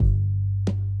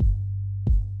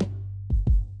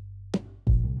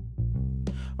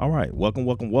All right,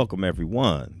 welcome,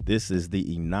 everyone. This is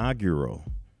the inaugural,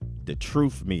 the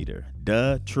Truth Meter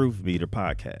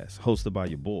podcast, hosted by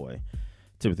your boy,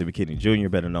 Timothy McKinney Jr.,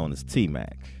 better known as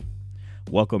T-Mac.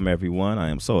 Welcome, everyone.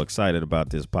 I am so excited about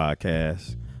this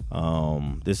podcast.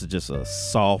 This is just a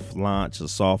soft launch, a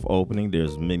soft opening.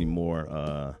 There's many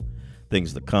more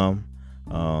things to come.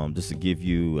 Just to give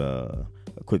you a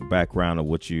quick background of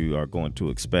what you are going to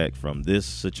expect from this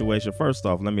situation. First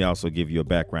off, let me also give you a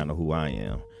background of who I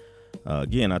am.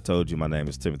 Again, I told you my name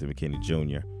is Timothy McKinney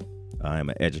Jr. I am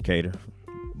an educator,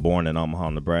 born in Omaha,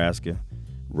 Nebraska,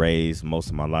 raised most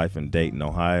of my life in Dayton,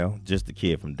 Ohio. Just a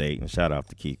kid from Dayton. Shout out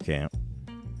to Keith Camp.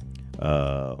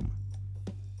 Like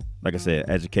I said,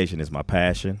 education is my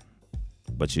passion,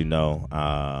 but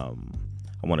I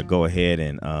want to go ahead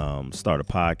and start a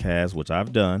podcast, which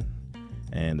I've done.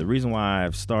 And the reason why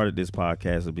I've started this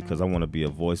podcast is because I want to be a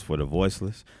voice for the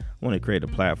voiceless. I want to create a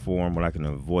platform where I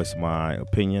can voice my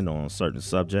opinion on certain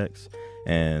subjects.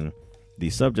 And the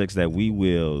subjects that we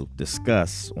will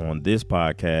discuss on this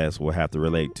podcast will have to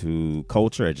relate to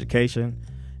culture, education,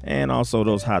 and also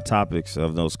those hot topics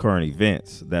of those current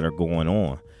events that are going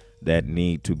on that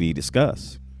need to be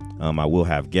discussed. I will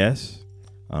have guests.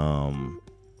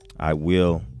 I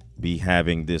will be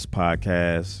having this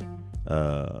podcast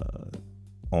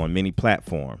on many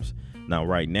platforms. Now,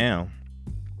 right now,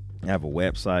 I have a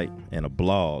website and a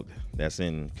blog that's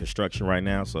in construction right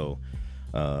now. So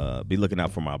be looking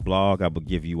out for my blog. I will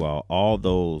give you all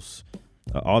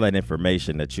that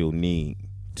information that you'll need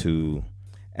to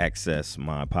access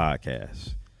my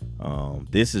podcast.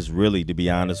 This is really, to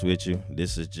be honest with you,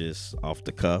 this is just off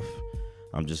the cuff.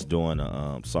 I'm just doing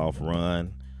a soft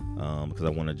run because I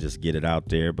want to just get it out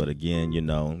there. But again,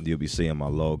 you'll be seeing my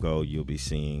logo. You'll be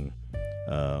seeing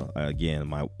you'll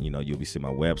be seeing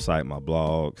my website, my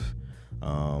blogs.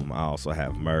 I also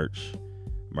have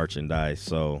merchandise.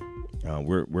 So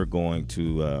we're going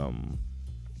to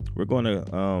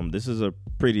this is a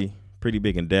pretty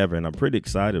big endeavor, and I'm pretty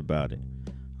excited about it.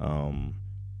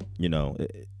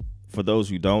 For those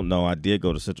who don't know, I did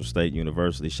go to Central State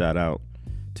University. Shout out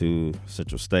to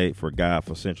Central State for God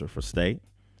for Central for State.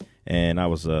 And I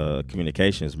was a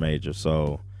communications major.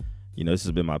 So, this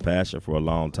has been my passion for a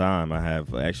long time. I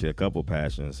have actually a couple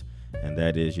passions, and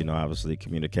that is, obviously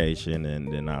communication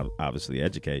and then obviously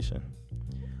education.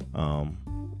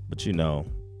 But,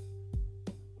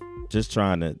 just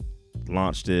trying to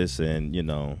launch this and,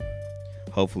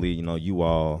 hopefully, you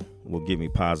all will give me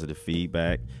positive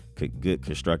feedback, good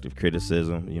constructive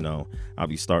criticism. I'll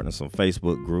be starting some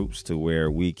Facebook groups to where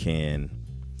we can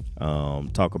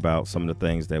talk about some of the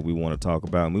things that we want to talk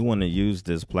about. And we want to use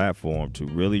this platform to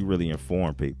really, really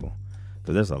inform people,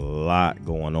 because there's a lot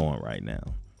going on right now.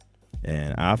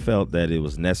 And I felt that it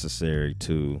was necessary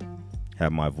to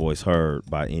have my voice heard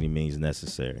by any means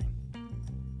necessary.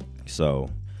 So,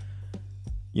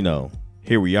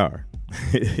 here we are.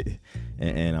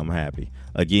 and I'm happy.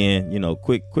 Again,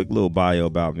 quick little bio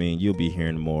about me, and you'll be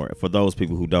hearing more. For those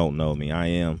people who don't know me, I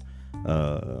am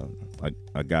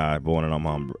a guy born in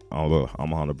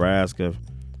Omaha, Nebraska.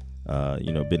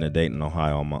 Been in Dayton,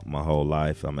 Ohio my whole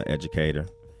life. I'm an educator.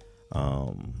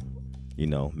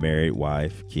 Married,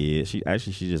 wife, kids. She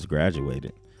just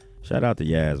graduated. Shout out to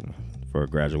Yasmin for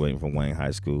graduating from Wayne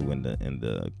High School in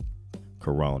the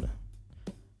Corona.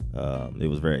 It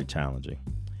was very challenging.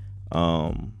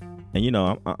 And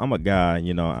I'm a guy.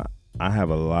 I have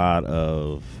a lot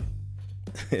of.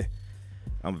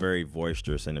 I'm very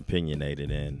boisterous and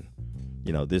opinionated, and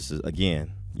this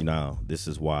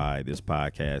is why this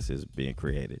podcast is being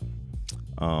created.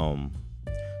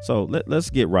 So let's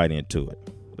get right into it.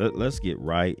 Let's get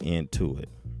right into it.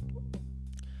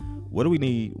 What do we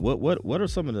need? What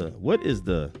is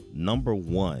the number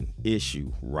one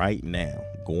issue right now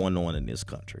going on in this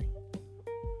country?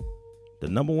 The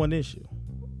number one issue.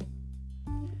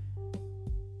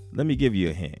 Let me give you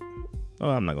a hint.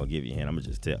 Oh, I'm not going to give you a hint. I'm going to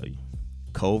just tell you.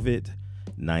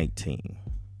 COVID-19.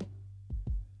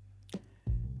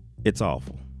 It's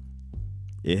awful.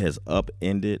 It has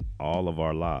upended all of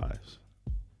our lives.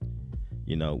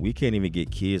 We can't even get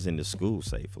kids into school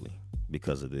safely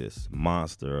because of this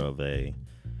monster of a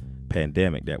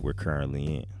pandemic that we're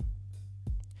currently in.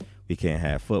 We can't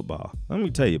have football. Let me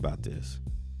tell you about this.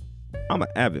 I'm an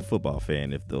avid football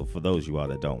fan, for those of you all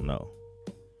that don't know.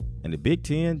 And the Big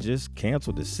Ten just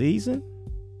canceled the season?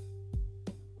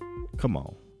 Come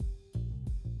on.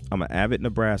 I'm an avid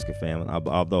Nebraska fan,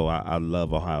 although I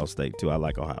love Ohio State, too. I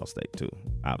like Ohio State, too.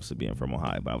 Obviously, being from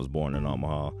Ohio, but I was born in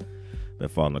Omaha. Been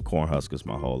following the Cornhuskers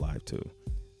my whole life, too.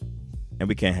 And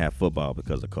we can't have football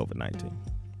because of COVID-19.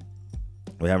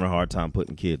 We're having a hard time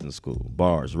putting kids in school.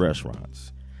 Bars,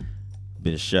 restaurants,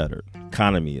 been shuttered.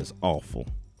 Economy is awful.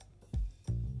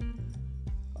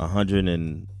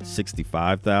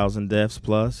 165,000 deaths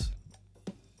plus.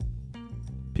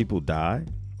 People died.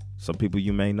 Some people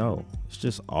you may know. It's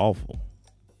just awful.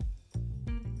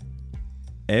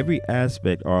 Every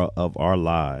aspect of our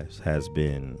lives has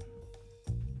been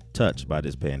touched by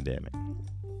this pandemic.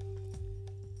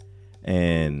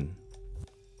 And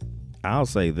I'll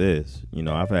say this,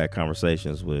 I've had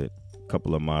conversations with a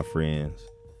couple of my friends.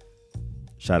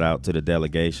 Shout out to the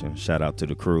delegation. Shout out to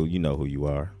the crew. You know who you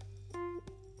are.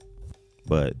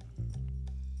 But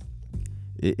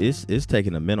it's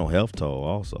taking a mental health toll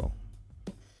also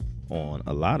on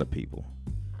a lot of people.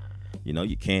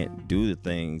 You can't do the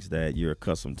things that you're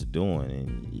accustomed to doing,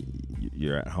 and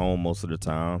you're at home most of the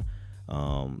time.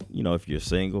 If you're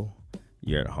single,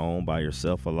 you're at home by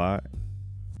yourself a lot.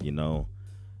 You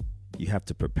have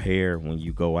to prepare when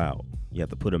you go out. You have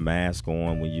to put a mask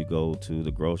on when you go to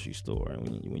the grocery store, and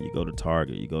when you go to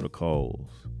Target, you go to Kohl's.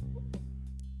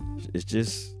 It's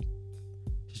just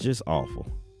awful.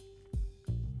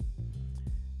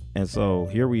 And so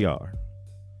here we are.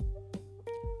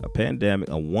 A pandemic,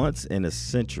 a once in a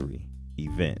century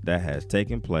event that has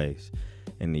taken place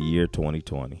in the year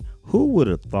 2020. Who would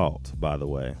have thought, by the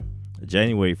way,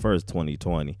 January 1st,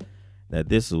 2020, that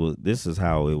this is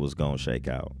how it was going to shake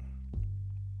out?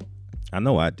 I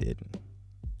know I didn't.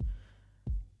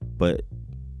 But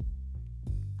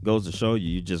goes to show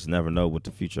you just never know what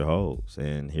the future holds.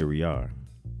 And here we are.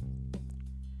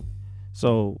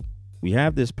 So we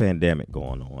have this pandemic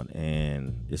going on,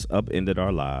 and it's upended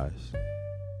our lives.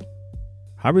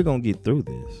 How are we going to get through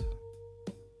this?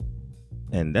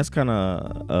 And that's kind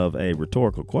of a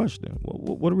rhetorical question.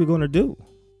 What are we going to do?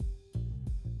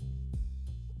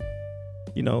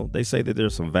 They say that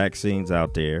there's some vaccines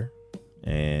out there,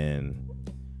 and,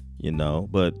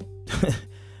 but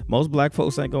most black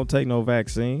folks ain't going to take no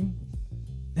vaccine.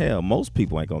 Hell, most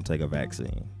people ain't going to take a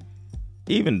vaccine.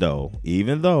 Even though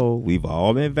we've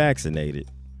all been vaccinated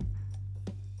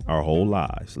our whole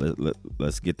lives.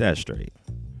 Let's get that straight.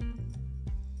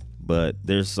 But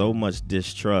there's so much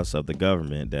distrust of the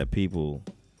government that people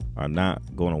are not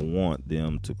going to want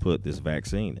them to put this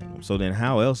vaccine in them. So then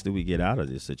how else do we get out of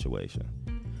this situation?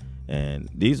 And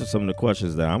these are some of the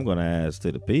questions that I'm going to ask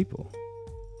to the people,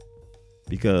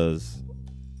 because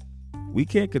we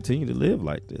can't continue to live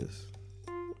like this.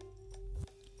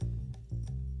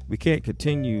 We can't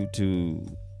continue to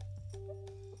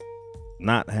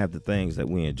not have the things that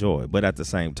we enjoy. But at the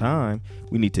same time,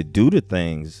 we need to do the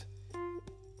things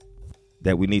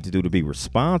that we need to do to be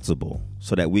responsible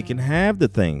so that we can have the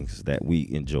things that we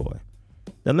enjoy.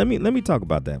 Now, let me talk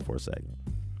about that for a second.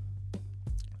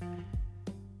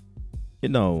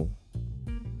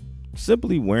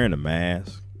 Simply wearing a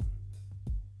mask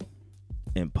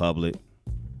in public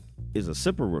is a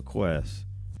simple request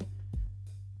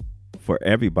for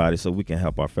everybody so we can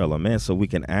help our fellow man, so we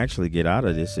can actually get out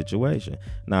of this situation.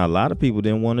 Now, a lot of people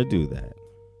didn't want to do that.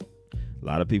 A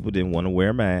lot of people didn't want to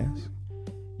wear masks.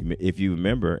 If you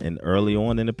remember, early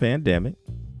on in the pandemic,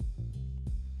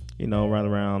 right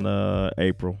around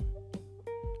April,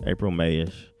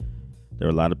 May-ish, there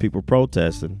were a lot of people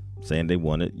protesting, saying they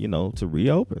wanted, to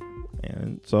reopen.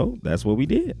 And so that's what we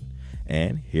did.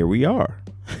 And here we are.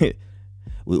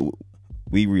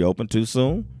 We reopened too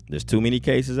soon. There's too many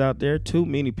cases out there, too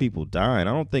many people dying.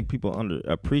 I don't think people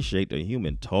appreciate the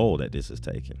human toll that this is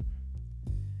taking.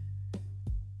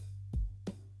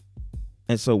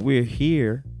 And so we're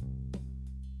here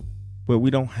where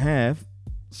we don't have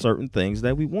certain things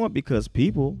that we want because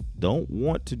people don't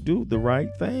want to do the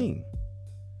right thing.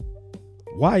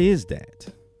 Why is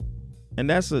that? And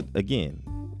that's again,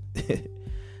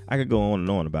 I could go on and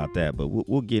on about that, but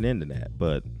we'll get into that.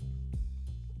 But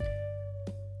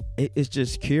it's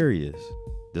just curious.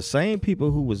 The same people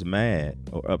who was mad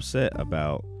or upset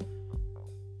about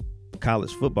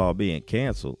college football being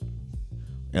canceled,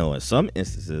 in some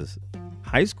instances,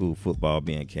 high school football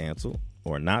being canceled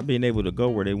or not being able to go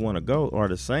where they want to go, are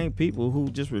the same people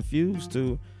who just refuse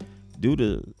to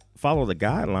follow the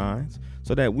guidelines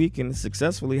so that we can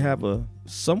successfully have a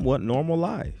somewhat normal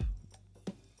life.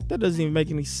 That doesn't even make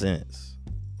any sense.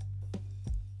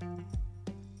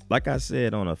 Like I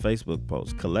said on a Facebook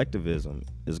post, collectivism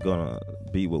is going to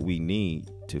be what we need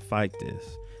to fight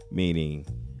this, meaning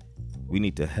we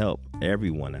need to help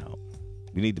everyone out.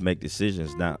 We need to make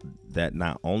decisions that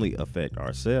not only affect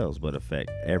ourselves, but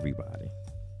affect everybody.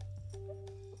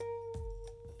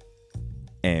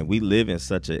 And we live in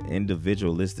such an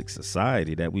individualistic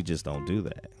society that we just don't do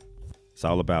that. It's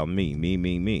all about me, me,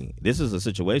 me, me. This is a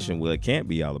situation where it can't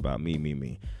be all about me, me,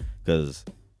 me, because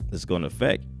it's going to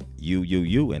affect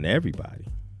you, and everybody.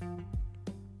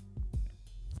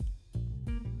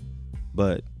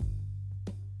 But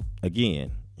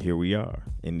again, here we are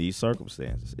in these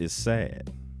circumstances. It's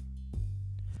sad.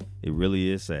 It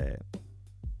really is sad.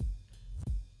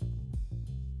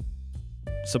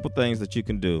 Simple things that you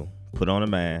can do: put on a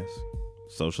mask,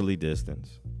 socially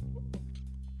distance.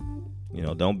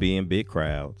 Don't be in big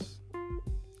crowds.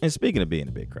 And speaking of being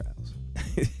in big crowds,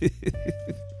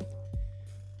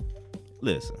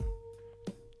 listen,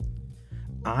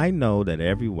 I know that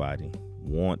everybody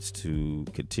wants to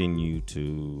continue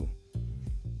to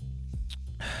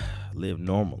live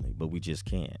normally, but we just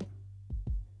can't.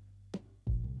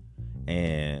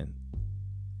 And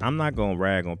I'm not going to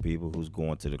rag on people who's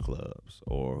going to the clubs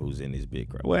or who's in these big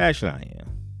crowds. Well, actually, I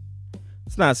am.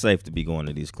 It's not safe to be going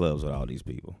to these clubs with all these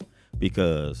people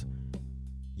because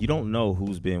you don't know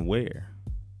who's been where.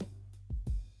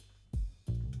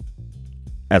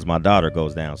 As my daughter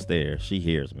goes downstairs, she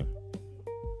hears me.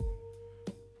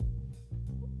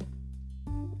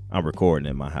 I'm recording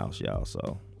in my house, y'all,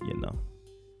 so,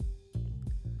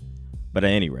 But at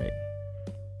any rate,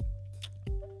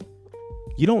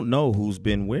 you don't know who's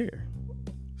been where.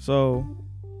 So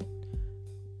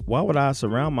why would I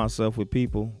surround myself with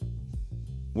people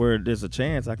where there's a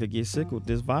chance I could get sick with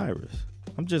this virus?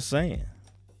 I'm just saying.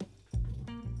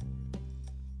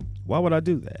 Why would I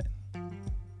do that?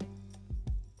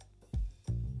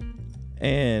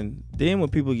 And then when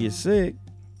people get sick,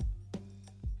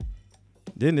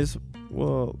 then it's,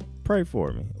 well, pray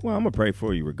for me. Well, I'm going to pray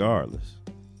for you regardless.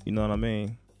 You know what I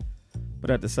mean?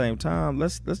 But at the same time,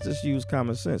 let's just use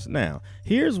common sense. Now,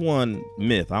 here's one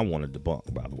myth I want to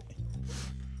debunk, by the way.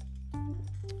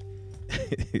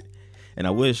 And I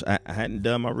wish I hadn't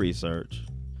done my research,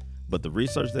 but the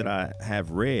research that I have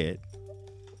read,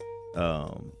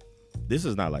 this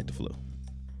is not like the flu.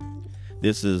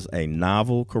 This is a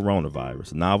novel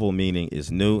coronavirus. Novel meaning it's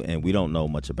new and we don't know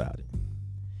much about it.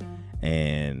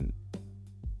 And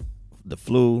the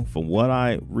flu, from what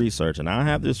I researched, and I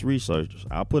have this research,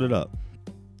 I'll put it up.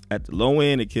 At the low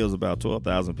end, it kills about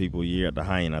 12,000 people a year. At the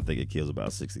high end, I think it kills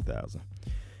about 60,000.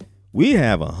 We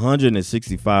have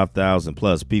 165,000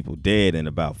 plus people dead in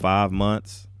about 5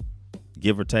 months,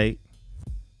 give or take.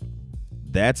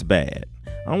 That's bad.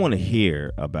 I don't want to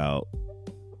hear about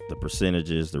the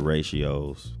percentages, the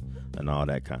ratios, and all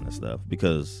that kind of stuff,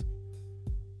 because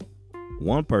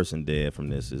one person dead from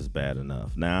this is bad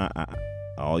enough. Now,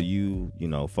 all you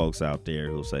folks out there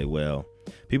who say, well,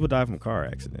 people die from car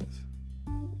accidents,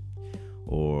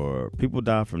 or people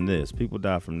die from this, people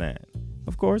die from that.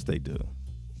 Of course they do.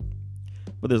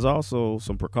 But there's also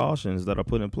some precautions that are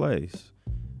put in place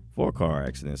for car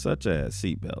accidents, such as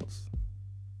seatbelts.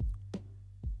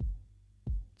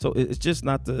 So it's just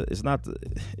not the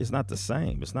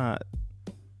same.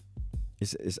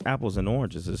 It's apples and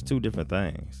oranges. It's two different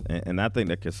things. And I think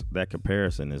that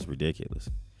comparison is ridiculous.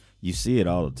 You see it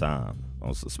all the time,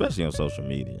 especially on social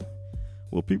media.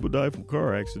 Well, people die from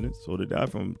car accidents, or they die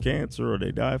from cancer, or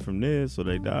they die from this, or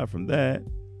they die from that.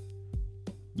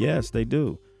 Yes, they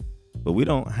do. But we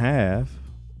don't have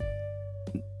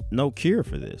no cure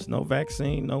for this, no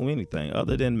vaccine, no anything,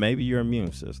 other than maybe your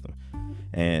immune system.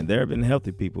 And there have been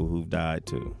healthy people who've died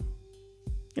too.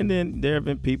 And then there have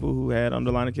been people who had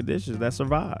underlying conditions that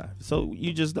survived. So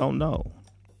you just don't know.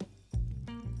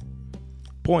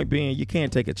 Point being, you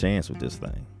can't take a chance with this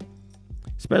thing,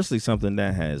 especially something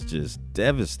that has just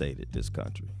devastated this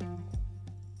country.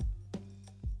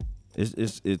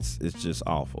 It's just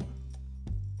awful.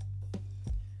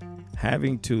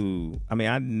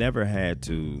 I never had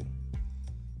to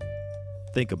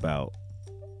think about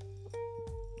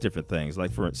different things.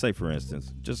 Like for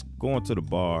instance, just going to the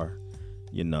bar,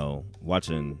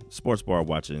 watching sports bar,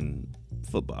 watching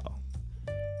football.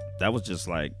 That was just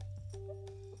like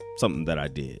something that I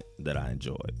did, that I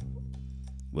enjoyed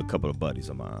with a couple of buddies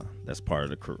of mine. That's part of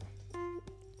the crew.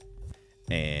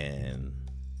 And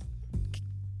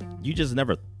you just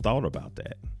never thought about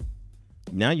that.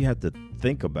 Now you have to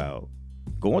think about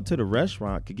going to the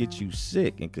restaurant could get you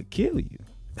sick and could kill you.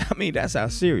 I mean, that's how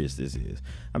serious this is.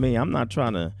 I mean, I'm not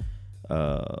trying to,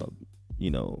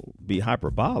 be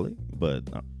hyperbolic, but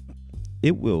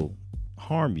it will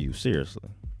harm you seriously.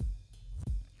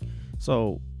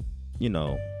 So,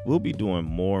 we'll be doing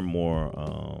more and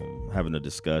more, having a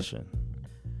discussion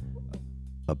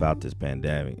about this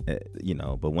pandemic,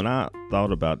 but when I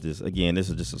thought about this, again, this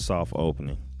is just a soft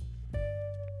opening,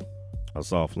 a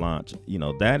soft launch.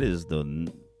 That is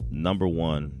the number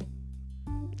one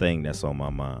thing that's on my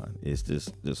mind. Is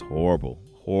this horrible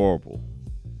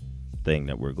thing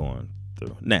that we're going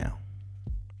through now.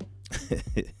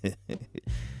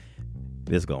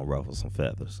 This gonna ruffle some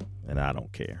feathers, and I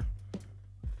don't care.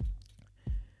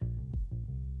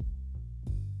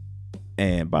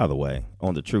 And by the way,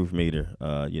 on the truth meter,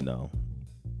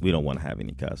 we don't want to have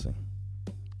any cussing.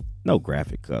 No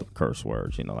graphic curse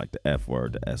words, like the F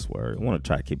word, the S word. We want to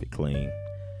try to keep it clean.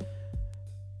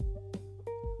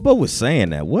 But with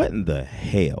saying that, what in the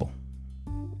hell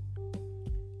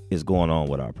is going on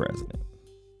with our president?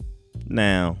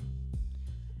 Now,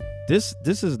 this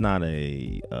is not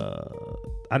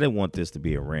I didn't want this to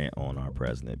be a rant on our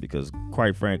president because,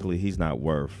 quite frankly, he's not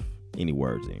worth any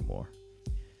words anymore.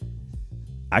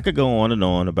 I could go on and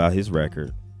on about his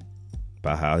record,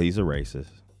 about how he's a racist.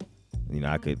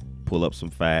 I could pull up some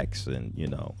facts and,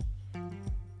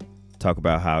 talk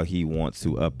about how he wants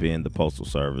to upend the Postal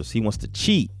Service. He wants to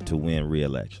cheat to win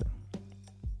re-election.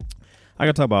 I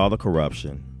could talk about all the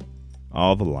corruption,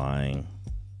 all the lying,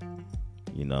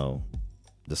 the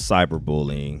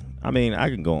cyberbullying. I mean, I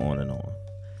can go on and on.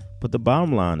 But the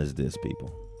bottom line is this,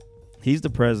 people. He's the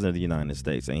president of the United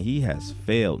States, and he has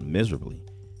failed miserably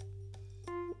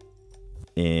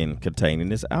in containing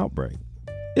this outbreak.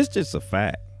 It's just a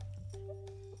fact.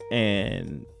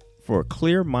 And for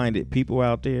clear-minded people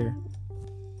out there,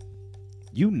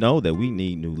 that we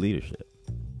need new leadership.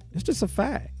 It's just a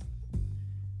fact.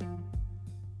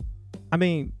 I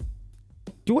mean,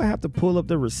 do I have to pull up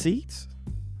the receipts?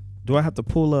 Do I have to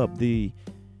pull up the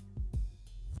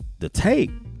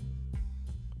tape?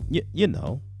 You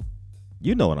know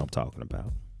what I'm talking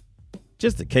about.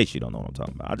 Just in case you don't know what I'm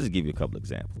talking about, I'll just give you a couple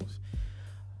examples.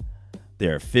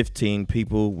 There are 15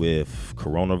 people with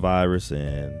coronavirus,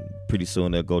 and pretty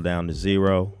soon they'll go down to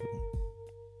 0.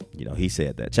 He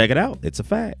said that. Check it out. It's a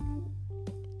fact.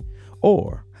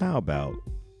 Or how about,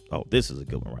 this is a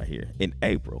good one right here. In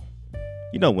April,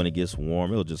 when it gets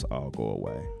warm, it'll just all go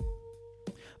away.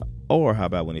 Or how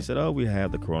about when he said, we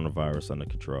have the coronavirus under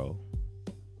control.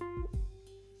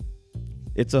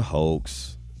 It's a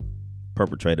hoax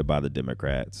perpetrated by the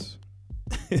Democrats.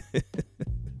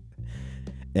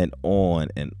 And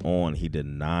on, he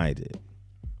denied it.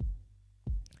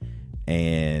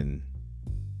 And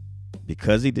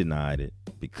because he denied it,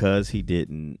 because he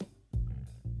didn't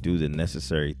do the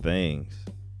necessary things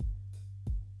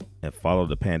and follow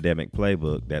the pandemic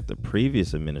playbook that the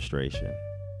previous administration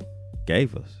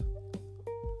gave us,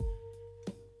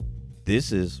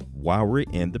 this is why we're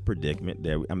in the predicament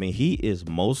that, he is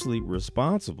mostly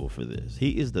responsible for this.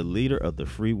 He is the leader of the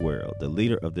free world, the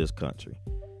leader of this country.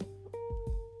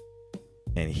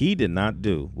 And he did not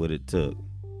do what it took.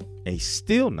 And he's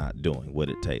still not doing what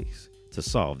it takes to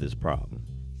solve this problem.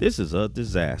 This is a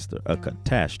disaster, a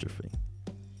catastrophe.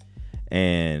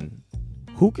 And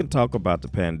who can talk about the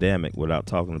pandemic without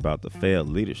talking about the failed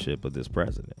leadership of this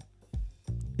president?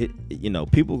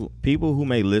 People who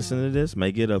may listen to this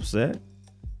may get upset,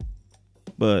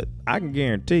 but I can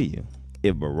guarantee you,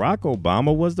 if Barack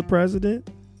Obama was the president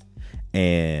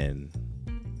and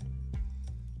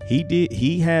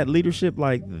he had leadership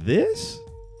like this,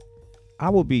 I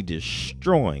would be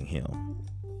destroying him.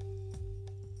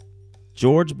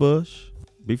 George Bush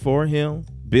before him,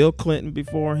 Bill Clinton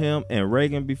before him, and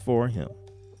Reagan before him.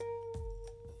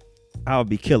 I would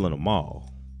be killing them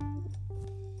all.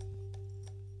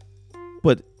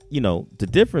 But, the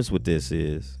difference with this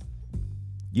is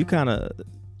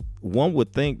one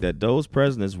would think that those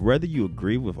presidents, whether you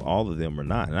agree with all of them or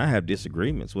not, and I have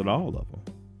disagreements with all of them,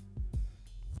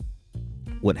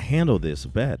 would handle this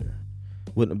better.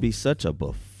 Wouldn't be such a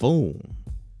buffoon.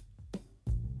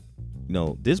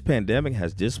 This pandemic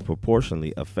has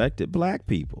disproportionately affected black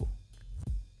people.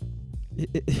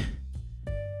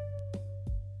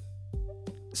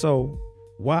 So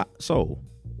why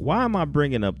am I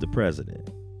bringing up the president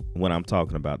when I'm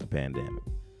talking about the pandemic?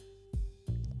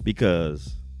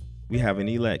 Because we have an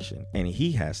election and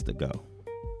he has to go.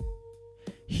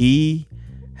 He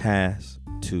has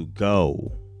to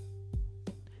go.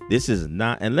 This is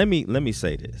not, and let me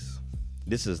say this.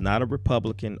 This is not a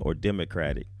Republican or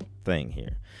Democratic thing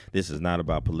here. This is not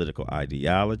about political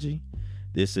ideology.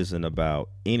 This isn't about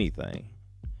anything.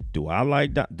 Do I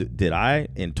like, did I,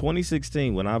 in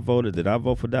 2016 when I voted, did I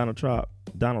vote for Donald Trump?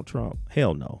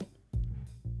 Hell no.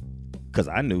 Because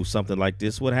I knew something like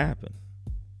this would happen.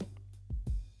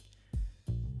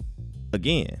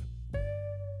 Again,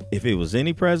 if it was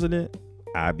any president,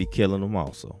 I'd be killing them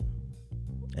also.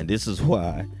 And this is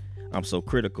why I'm so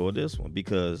critical of this one,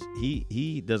 because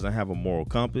he doesn't have a moral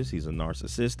compass. He's a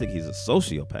narcissistic. He's a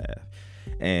sociopath.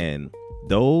 And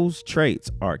those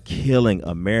traits are killing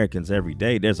Americans every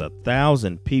day. There's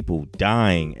 1,000 people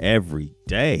dying every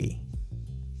day.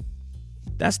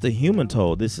 That's the human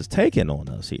toll this is taking on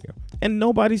us here. And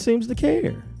nobody seems to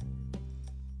care.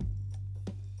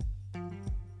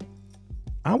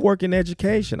 I work in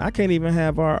education. I can't even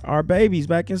have our babies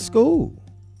back in school.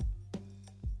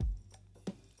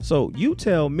 So you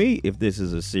tell me if this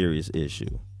is a serious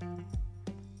issue.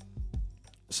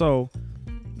 So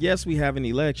yes, we have an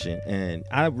election, and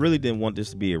I really didn't want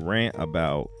this to be a rant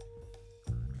about,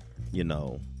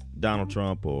 Donald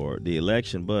Trump or the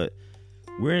election, but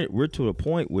we're to a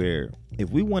point where if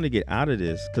we want to get out of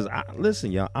this, because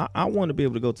listen, y'all, I want to be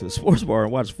able to go to the sports bar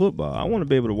and watch football. I want to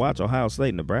be able to watch Ohio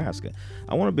State, Nebraska.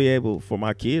 I want to be able for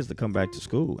my kids to come back to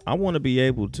school. I want to be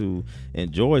able to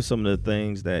enjoy some of the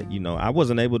things that, I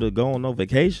wasn't able to go on no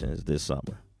vacations this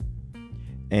summer.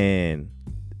 And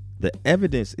the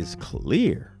evidence is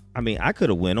clear. I mean, I could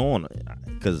have went on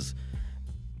because,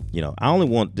 I only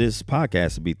want this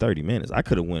podcast to be 30 minutes. I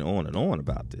could have went on and on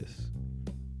about this.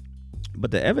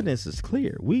 But the evidence is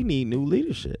clear. We need new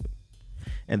leadership.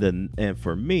 And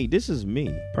for me, this is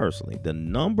me personally, the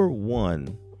number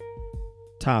one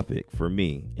topic for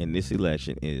me in this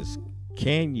election is,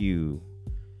 can you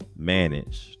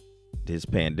manage this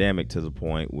pandemic to the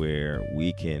point where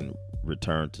we can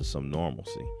return to some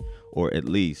normalcy, or at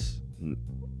least,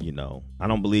 I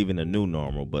don't believe in a new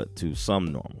normal, but to some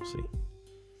normalcy.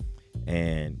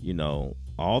 And,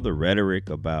 all the rhetoric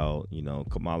about,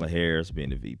 Kamala Harris being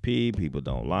the VP, people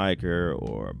don't like her,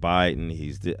 or Biden,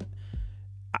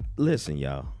 listen,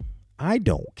 y'all, I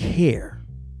don't care.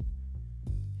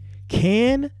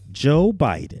 Can Joe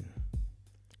Biden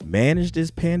manage this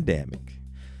pandemic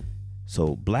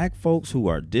so black folks who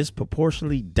are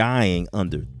disproportionately dying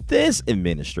under this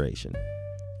administration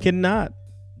cannot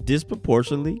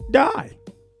disproportionately die?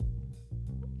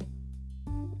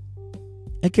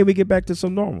 And can we get back to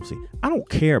some normalcy? I don't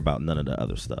care about none of the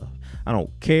other stuff. I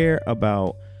don't care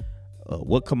about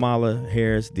what Kamala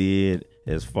Harris did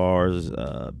as far as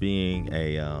being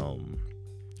a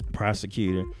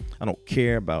prosecutor. I don't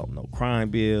care about no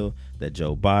crime bill that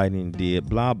Joe Biden did.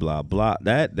 Blah, blah, blah.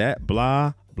 That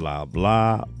blah, blah,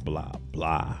 blah, blah,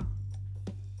 blah.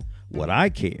 What I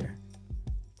care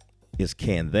is,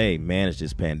 can they manage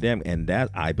this pandemic? And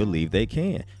that I believe they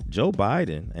can. Joe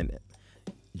Biden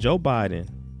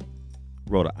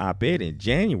wrote an op-ed in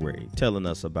January telling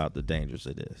us about the dangers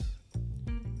of this.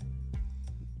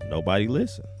 Nobody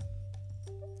listened.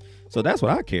 So that's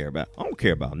what I care about. I don't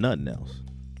care about nothing else.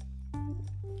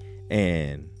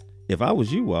 And if I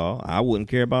was you all, I wouldn't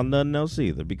care about nothing else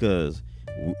either, because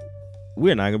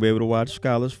we're not going to be able to watch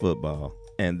college football.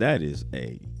 And that is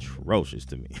atrocious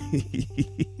to me.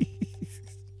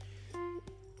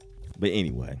 But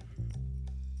anyway,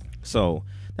 so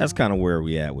that's kind of where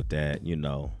we at with that.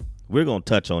 We're going to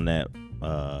touch on that.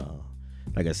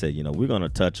 Like I said, we're going to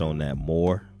touch on that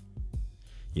more.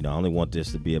 I only want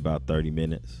this to be about 30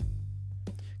 minutes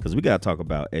because we got to talk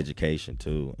about education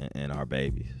too, and our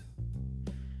babies,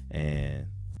 and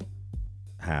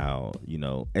how,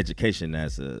 education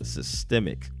as a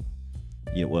systemic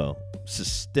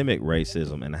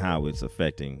racism and how it's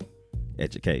affecting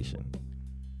education,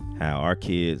 how our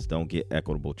kids don't get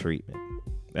equitable treatment.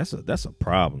 That's a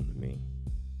problem to me.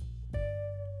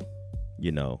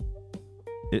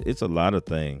 It's a lot of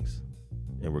things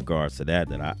in regards to that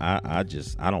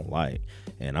I don't like,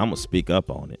 and I'm gonna speak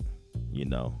up on it.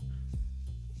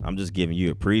 I'm just giving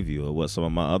you a preview of what some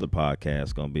of my other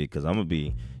podcasts gonna be, because I'm gonna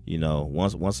be,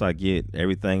 once I get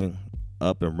everything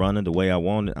up and running the way I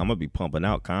want it, I'm gonna be pumping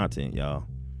out content, y'all,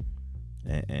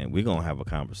 and we're gonna have a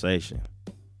conversation,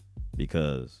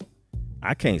 because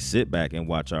I can't sit back and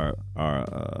watch our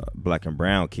black and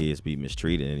brown kids be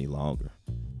mistreated any longer.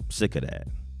 I'm sick of that.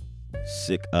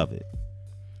 Sick of it.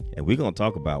 And we're going to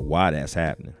talk about why that's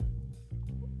happening.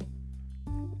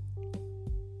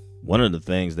 One of the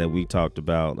things that we talked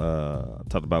about with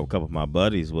a couple of my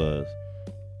buddies was,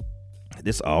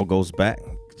 this all goes back.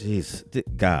 Jeez,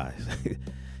 guys,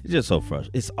 it's just so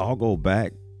frustrating. It's all go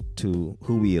back to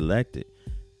who we elected.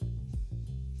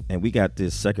 And we got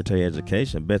this Secretary of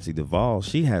Education, Betsy DeVos.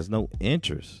 She has no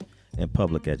interest in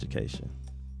public education.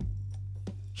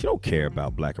 She don't care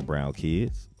about black and brown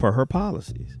kids per her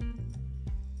policies.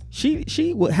 She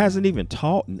hasn't even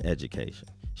taught in education.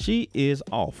 She is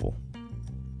awful.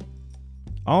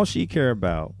 All she care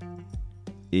about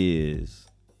is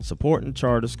supporting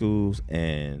charter schools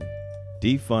and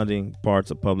defunding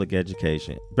parts of public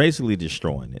education, basically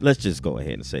destroying it. Let's just go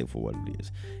ahead and say it for what it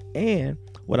is. And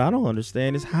what I don't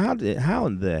understand is how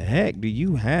in the heck do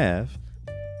you have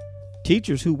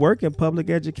teachers who work in public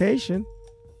education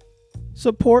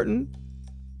supporting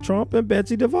Trump and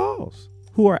Betsy DeVos,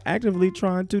 who are actively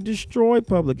trying to destroy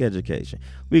public education?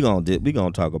 We're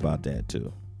gonna talk about that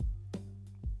too.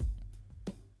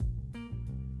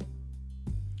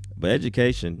 But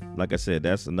education, like I said,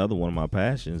 that's another one of my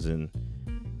passions, and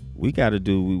we got to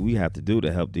do what we have to do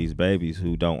to help these babies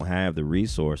who don't have the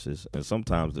resources and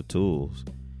sometimes the tools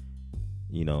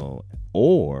you know,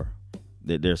 or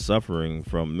that they're suffering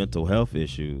from mental health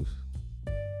issues,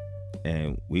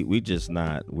 and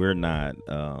we're not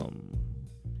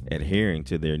adhering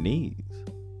to their needs,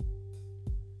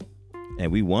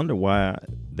 and we wonder why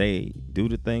they do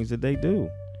the things that they do.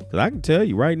 Because I can tell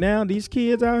you right now, these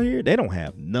kids out here, they don't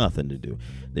have nothing to do.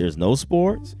 There's no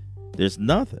sports. There's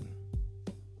nothing.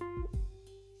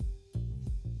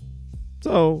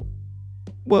 So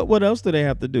what else do they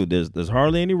have to do? There's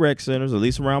hardly any rec centers, at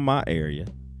least around my area.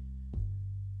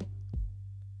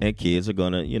 And kids are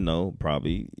going to,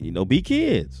 probably, be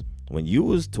kids. When you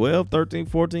was 12, 13,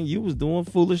 14, you was doing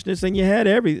foolishness, and you had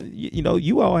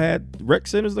you all had rec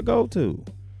centers to go to.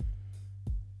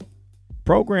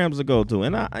 Programs to go to.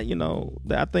 And I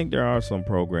think there are some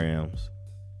programs,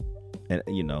 and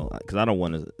because I don't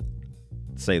want to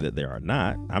say that there are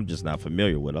not. I'm just not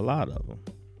familiar with a lot of them.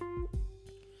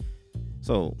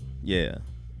 So yeah,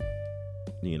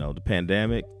 the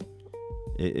pandemic,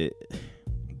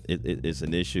 it's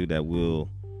an issue that we'll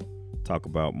talk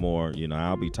about more.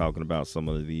 I'll be talking about some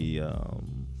of the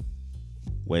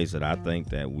ways that I think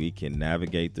that we can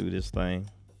navigate through this thing.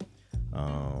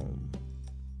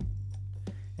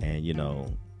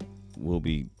 And we'll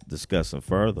be discussing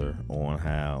further on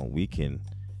how we can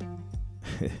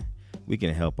we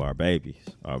can help our babies,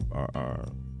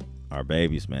 our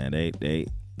babies, man. They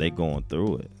going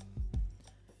through it.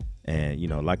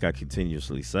 And like I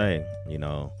continuously say,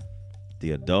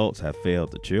 the adults have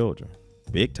failed the children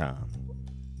big time.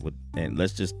 And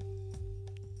let's just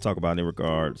talk about in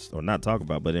regards to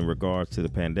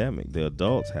the pandemic. The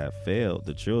adults have failed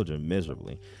the children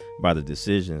miserably by the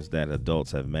decisions that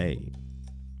adults have made.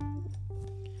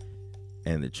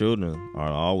 And the children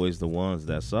are always the ones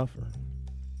that suffer.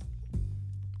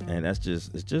 And it's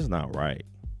just not right.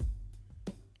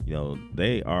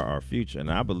 They are our future.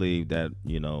 And I believe that,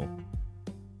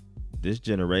 this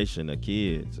generation of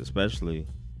kids, especially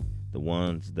the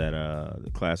ones that are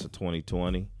the class of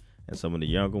 2020 and some of the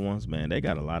younger ones, man, they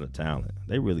got a lot of talent.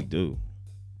 They really do.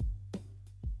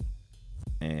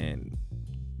 And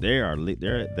they are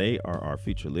our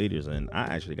future leaders, and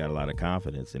I actually got a lot of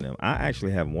confidence in them. I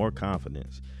actually have more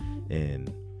confidence in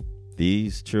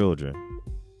these children,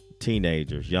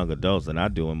 teenagers, young adults than I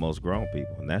do in most grown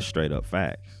people, and that's straight up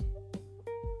facts.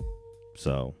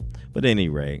 So, but at any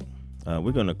rate,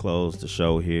 we're going to close the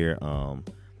show here.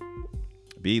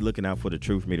 Be looking out for the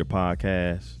Truth Meter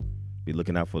podcast. Be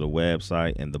looking out for the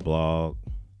website and the blog.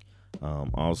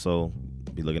 Also,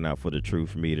 be looking out for the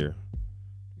Truth Meter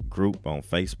group on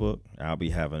Facebook. I'll be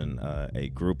having a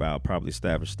group. I'll probably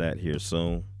establish that here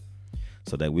soon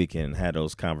so that we can have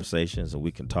those conversations and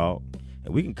we can talk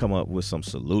and we can come up with some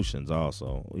solutions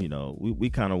also. We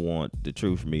kind of want the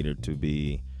Truth Meter to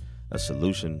be a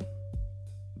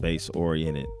solution-based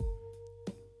oriented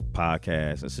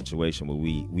podcast, a situation where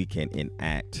we can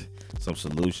enact some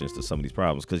solutions to some of these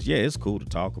problems. Because it's cool to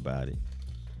talk about it.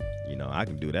 I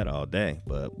can do that all day,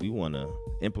 but we want to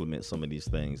implement some of these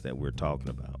things that we're talking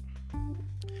about.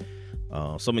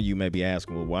 Some of you may be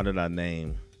asking, well, why did I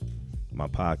name my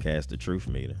podcast The Truth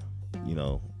Meter?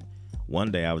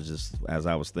 One day as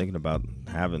I was thinking about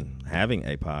having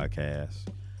a podcast,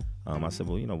 I said,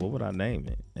 well, what would I name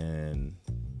it? And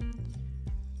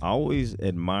I always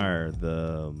admire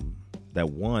that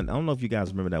one. I don't know if you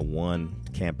guys remember that one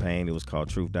campaign. It was called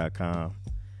Truth.com.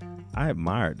 I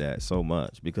admired that so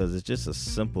much because it's just a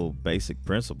simple, basic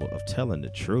principle of telling the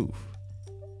truth,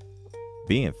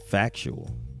 being factual.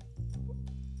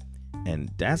 And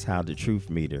that's how the Truth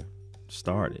Meter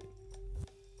started.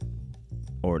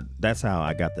 Or that's how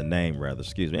I got the name, rather,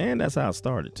 excuse me. And that's how it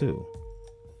started too.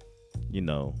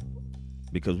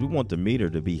 Because we want the meter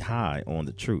to be high on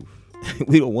the truth.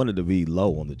 We don't want it to be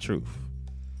low on the truth.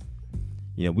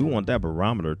 We want that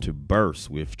barometer to burst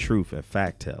with truth and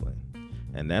fact telling.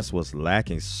 And that's what's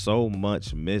lacking, so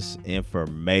much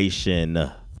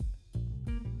misinformation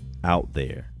out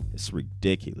there. It's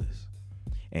ridiculous.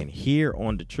 And here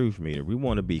on the Truth Meter, we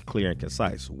want to be clear and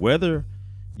concise. Whether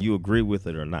you agree with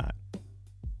it or not,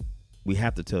 we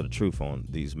have to tell the truth on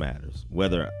these matters,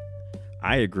 whether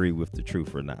I agree with the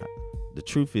truth or not. The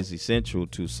truth is essential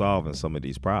to solving some of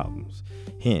these problems.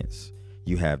 Hence,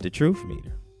 you have the Truth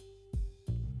Meter.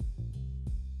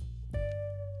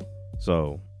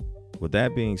 So, with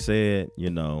that being said,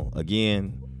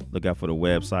 again, look out for the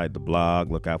website, the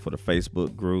blog, look out for the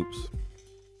Facebook groups.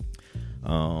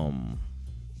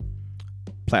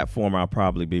 Platform I'll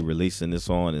probably be releasing this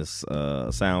on is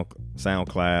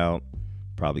SoundCloud,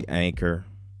 probably Anchor,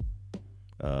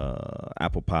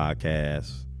 Apple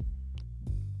Podcasts.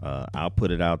 I'll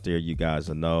put it out there. You guys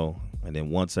will know. And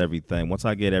then once I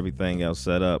get everything else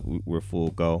set up, we're full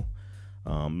go.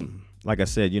 Like I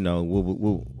said,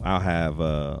 we'll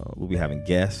be having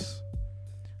guests,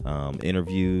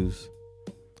 interviews.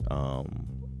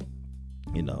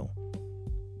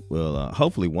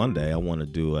 Hopefully one day I want to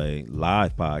do a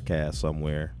live podcast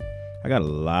somewhere. I got a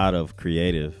lot of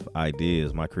creative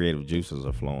ideas. My creative juices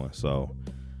are flowing. So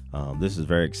this is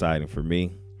very exciting for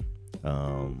me.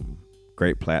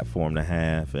 Great platform to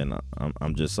have. And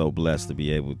I'm just so blessed to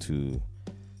be able to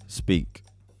speak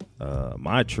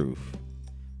my truth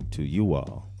to you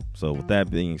all. So with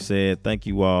that being said, thank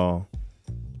you all.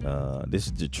 This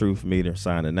is the Truth Meter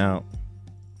signing out.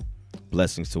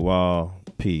 Blessings to all.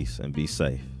 Peace and be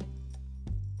safe.